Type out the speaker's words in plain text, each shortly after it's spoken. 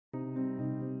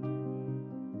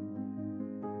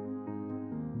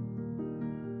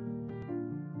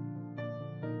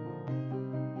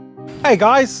Hey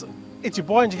guys, it's your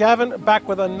boy Ng Gavin back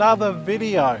with another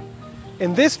video.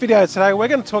 In this video today, we're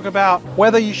going to talk about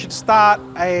whether you should start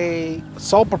a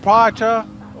sole proprietor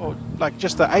or like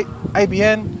just an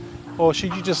ABN, or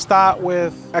should you just start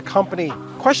with a company.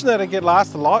 Question that I get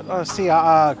asked a lot, I see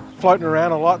floating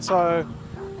around a lot, so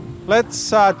let's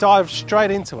dive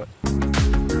straight into it.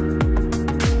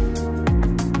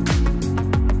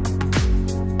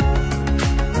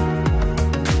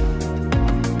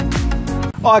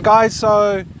 Alright guys,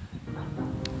 so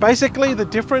basically the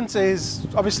difference is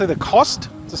obviously the cost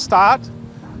to start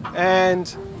and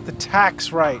the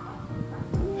tax rate.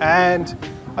 And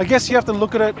I guess you have to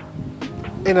look at it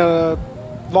in a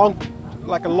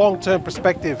long-term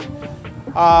perspective.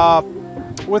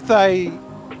 With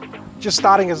just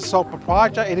starting as a sole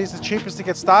proprietor, it is the cheapest to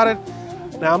get started.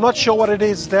 Now I'm not sure what it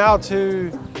is now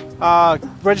to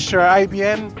register an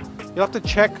ABN. You'll have to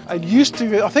check. It used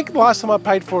to, I think the last time I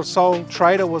paid for a sole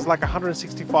trader was like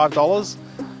 $165.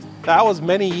 That was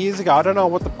many years ago. I don't know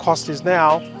what the cost is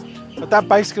now, but that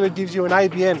basically gives you an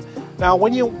ABN. Now,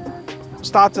 when you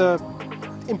start to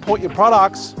import your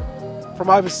products from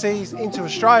overseas into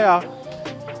Australia,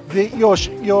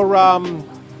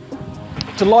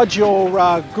 to lodge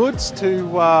your goods to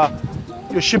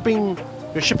your shipping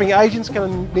agent's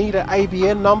going to need an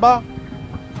ABN number.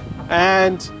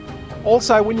 And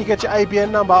also, when you get your ABN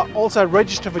number, also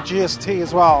register for GST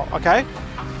as well, okay?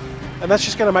 And that's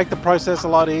just going to make the process a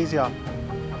lot easier.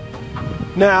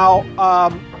 Now,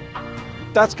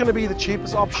 that's going to be the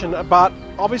cheapest option, but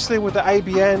obviously with the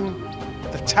ABN,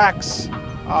 the tax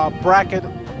bracket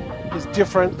is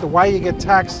different, the way you get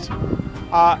taxed,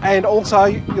 and also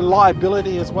your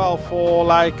liability as well for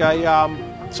like a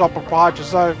sole proprietor.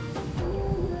 So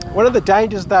one of the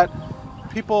dangers that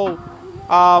people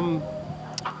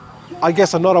I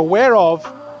guess I'm not aware of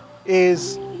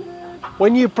is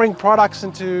when you bring products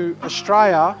into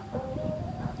Australia,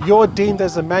 you're deemed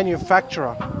as a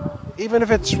manufacturer. Even if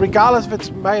regardless if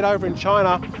it's made over in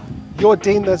China, you're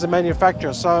deemed as a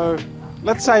manufacturer. So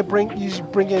let's say you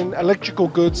bring in electrical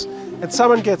goods and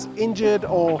someone gets injured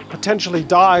or potentially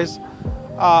dies.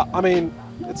 I mean,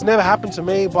 it's never happened to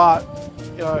me, but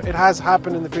you know, it has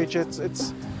happened in the future.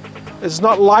 It's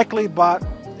not likely, but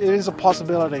it is a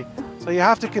possibility. So you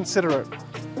have to consider it.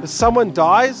 If someone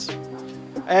dies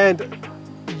and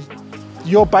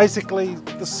you're basically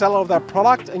the seller of that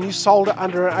product and you sold it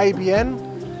under an ABN,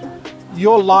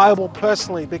 you're liable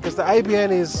personally because the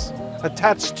ABN is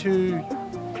attached to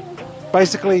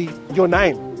basically your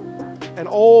name. And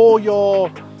all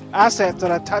your assets that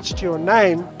are attached to your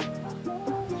name,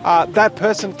 that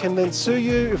person can then sue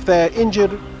you if they're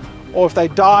injured or if they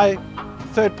die.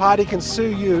 Third party can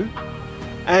sue you,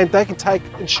 and they can take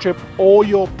and strip all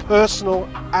your personal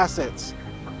assets.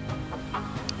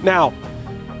 Now,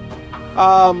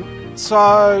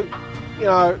 so you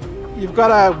know, you've got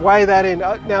to weigh that in.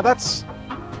 Now it's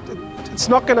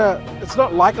not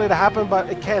likely to happen, but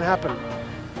it can happen.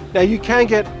 Now you can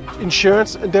get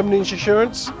insurance, indemnity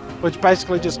insurance, which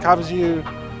basically just covers you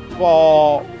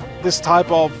for this type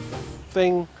of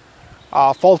thing,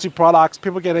 faulty products,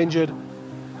 people get injured,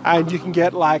 and you can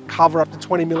get like cover up to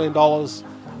 $20 million.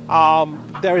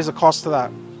 There is a cost to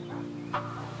that.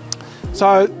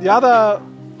 So the other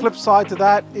flip side to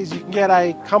that is you can get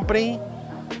a company,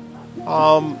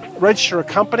 register a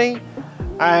company,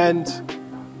 and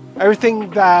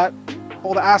everything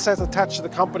all the assets attached to the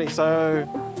company. So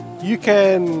they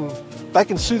can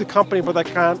sue the company, but they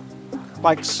can't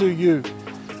like sue you.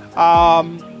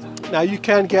 Now you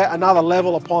can get another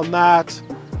level upon that,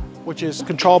 which is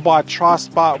controlled by a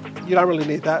trust, but you don't really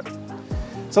need that.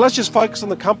 So let's just focus on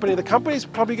the company. The company is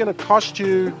probably going to cost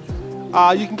you,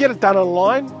 you can get it done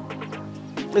online.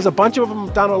 There's a bunch of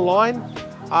them done online.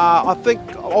 I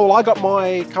got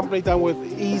my company done with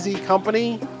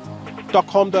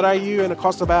easycompany.com.au and it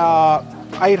cost about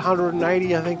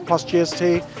 $880, I think, plus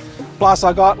GST. Plus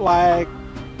I got like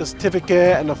the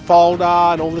certificate and the folder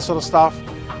and all this sort of stuff.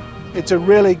 It's a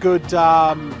really good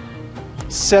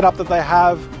setup that they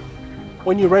have.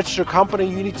 When you register a company,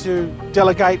 you need to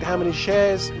delegate how many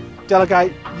shares,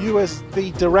 delegate you as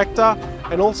the director,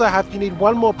 and also you need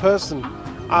one more person.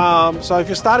 So if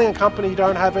you're starting a company, you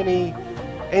don't have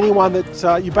anyone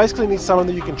that you basically need someone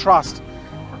that you can trust,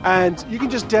 and you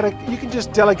can just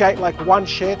delegate like one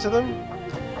share to them.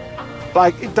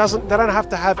 Like they don't have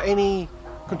to have any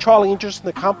controlling interest in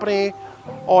the company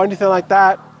or anything like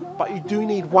that. But you do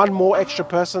need one more extra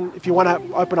person if you want to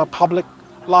open a public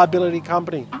liability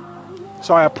company.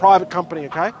 Sorry, a private company,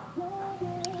 okay?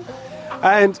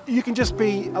 And you can just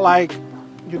be like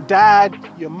your dad,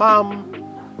 your mum,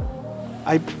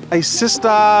 a sister,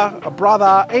 a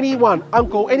brother, anyone,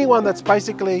 uncle, anyone that's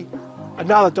basically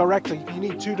another director. You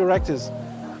need 2 directors,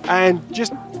 and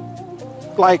just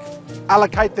like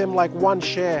allocate them like 1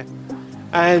 share,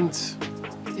 and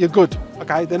you're good.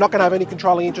 Okay, they're not going to have any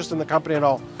controlling interest in the company at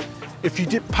all. If you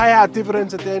did pay out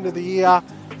dividends at the end of the year,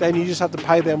 then you just have to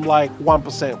pay them like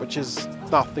 1%, which is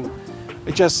nothing.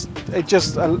 You just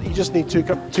need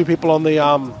two people on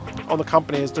the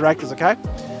company as directors. Okay,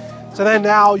 so then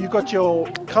now you've got your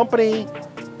company.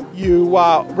 You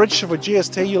register for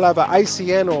GST. You'll have an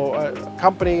ACN or a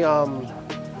company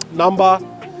number,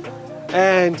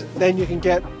 and then you can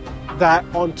get that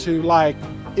onto like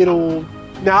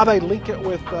now they link it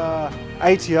with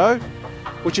ATO,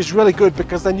 which is really good,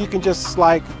 because then you can just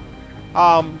like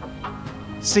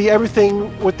see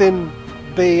everything within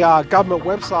the government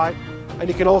website, and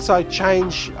you can also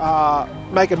change,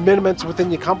 make amendments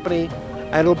within your company,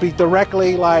 and it'll be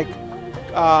directly like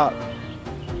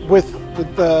with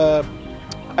the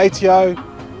ATO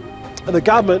and the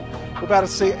government. We're about to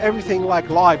see everything like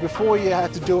live. Before you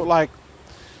had to do it like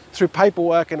through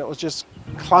paperwork, and it was just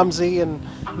clumsy, and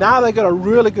now they've got a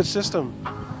really good system.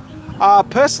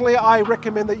 Personally, I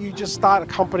recommend that you just start a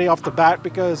company off the bat,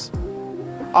 because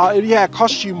it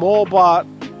costs you more, but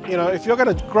you know, if you're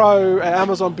going to grow an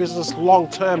Amazon business long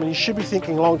term, and you should be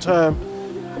thinking long term,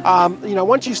 you know,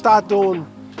 once you start doing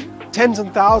tens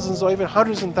and thousands or even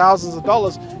hundreds and thousands of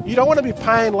dollars, you don't want to be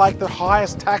paying like the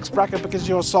highest tax bracket because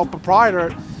you're a sole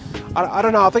proprietor. I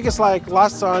don't know, I think it's like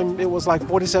last time it was like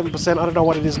 47%, I don't know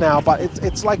what it is now, but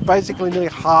it's like basically nearly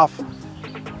half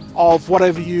of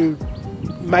whatever you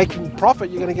make in profit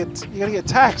you're gonna get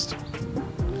taxed.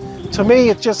 To me,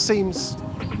 it just seems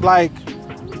like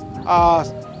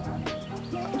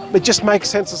it just makes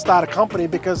sense to start a company,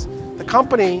 because the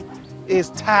company is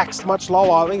taxed much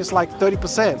lower. I think it's like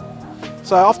 30%.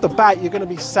 So off the bat, you're going to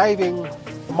be saving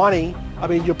money. I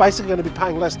mean, you're basically going to be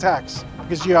paying less tax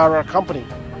because you are a company.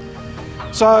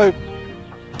 So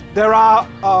there are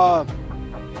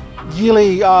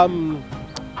yearly, they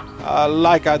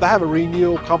have a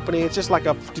renewal company. It's just like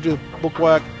to do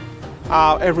bookwork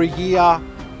every year.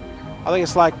 I think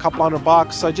it's like a couple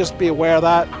 $100, so just be aware of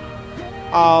that.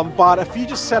 But if you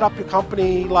just set up your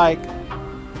company like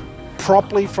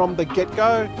properly from the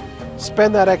get-go,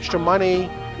 spend that extra money,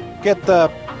 get the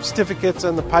certificates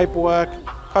and the paperwork,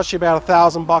 cost you about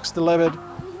 $1,000 delivered.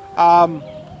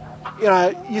 You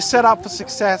know, you set up for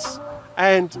success,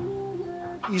 and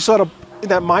you sort of in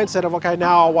that mindset of, okay,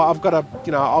 now I've got to,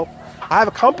 you know, I have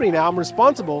a company now, I'm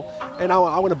responsible, and I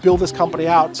want to build this company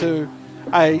out to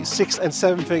a 6- and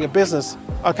 7-figure business.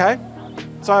 Okay,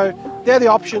 so they're the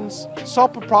options: sole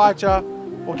proprietor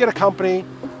or get a company.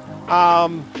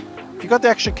 If you've got the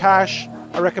extra cash,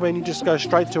 I recommend you just go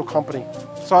straight to a company.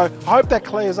 So I hope that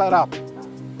clears that up.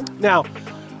 Now,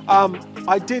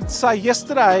 I did say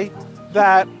yesterday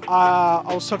that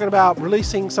I was talking about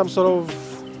releasing some sort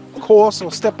of course or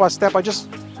step-by-step. I just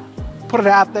put it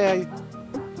out there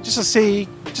just to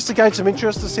gauge some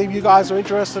interest, to see if you guys are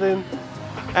interested in.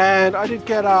 And I did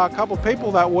get a couple of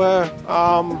people that were,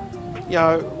 you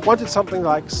know, wanted something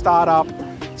like startup,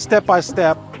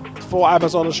 step-by-step for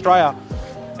Amazon Australia.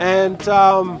 And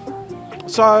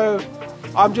so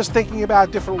I'm just thinking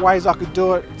about different ways I could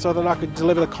do it so that I could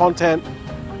deliver the content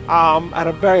at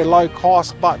a very low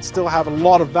cost, but still have a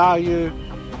lot of value.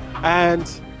 And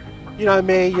you know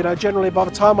me, you know, generally by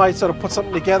the time I sort of put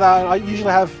something together, I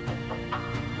usually have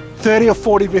 30 or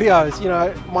 40 videos. You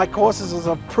know, my courses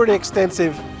are pretty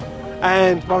extensive,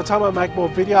 and by the time I make more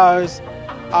videos,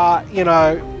 you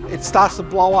know, it starts to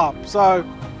blow up. So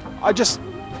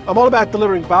I'm all about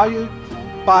delivering value,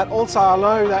 but also I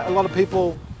know that a lot of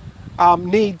people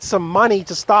need some money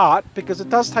to start, because it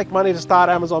does take money to start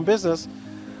Amazon business.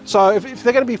 So if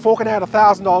they're going to be forking out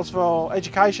 $1,000 for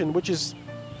education, which is,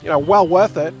 you know, well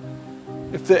worth it,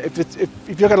 if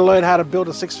you're going to learn how to build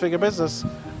a 6-figure business,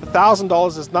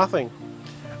 $1,000 is nothing.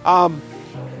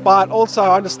 But also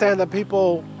I understand that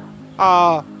people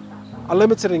are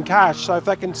limited in cash. So if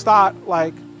they can start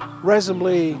like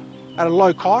reasonably at a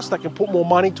low cost, they can put more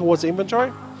money towards the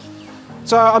inventory.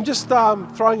 So I'm just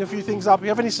throwing a few things up. If you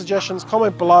have any suggestions,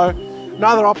 comment below.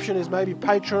 Another option is maybe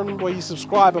Patreon, where you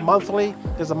subscribe monthly.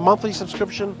 There's a monthly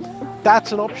subscription.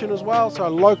 That's an option as well. So a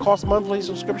low cost monthly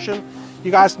subscription. You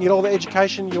guys can get all the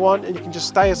education you want, and you can just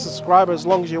stay a subscriber as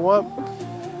long as you want.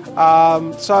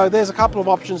 So there's a couple of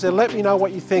options there. Let me know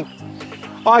what you think.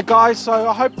 All right, guys. So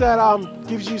I hope that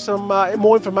gives you some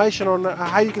more information on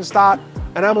how you can start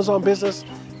an Amazon business.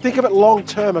 Think of it long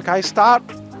term, okay? Start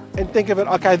and think of it,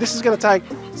 okay, this is going to take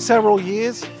several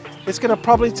years. It's going to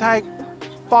probably take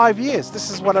 5 years. This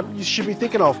is what you should be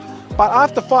thinking of. But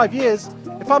after 5 years,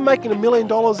 if I'm making $1 million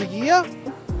a year,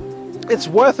 it's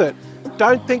worth it.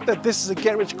 Don't think that this is a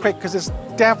get rich quick, because it's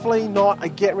definitely not a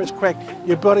get rich quick.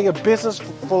 You're building a business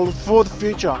for the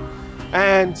future,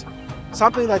 and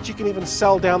something that you can even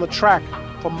sell down the track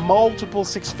for multiple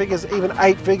 6 figures, even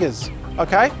 8 figures.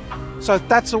 Okay, so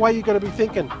that's the way you're going to be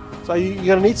thinking. So you're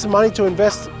going to need some money to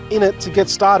invest in it to get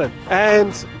started.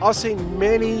 And I've seen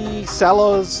many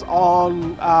sellers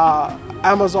on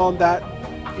Amazon that,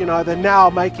 you know, they're now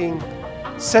making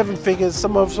 7 figures.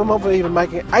 Some of them are even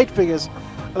making 8 figures.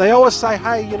 And they always say,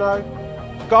 hey, you know,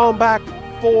 going back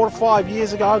 4 or 5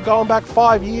 years ago, going back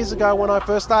 5 years ago when I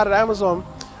first started Amazon,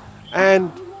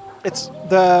 and it's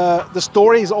the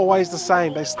story is always the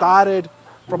same. They started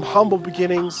from humble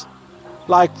beginnings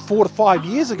like 4 to 5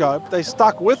 years ago, but they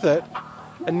stuck with it,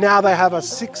 and now they have a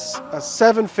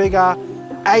 7 figure,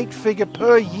 8 figure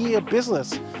per year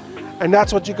business. And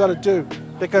that's what you got to do,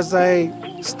 because they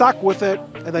stuck with it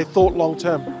and they thought long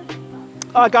term.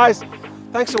 All right, guys,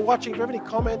 thanks for watching. If you have any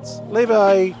comments, leave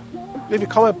a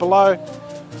comment below,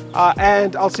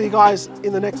 and I'll see you guys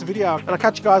in the next video, and I'll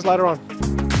catch you guys later on.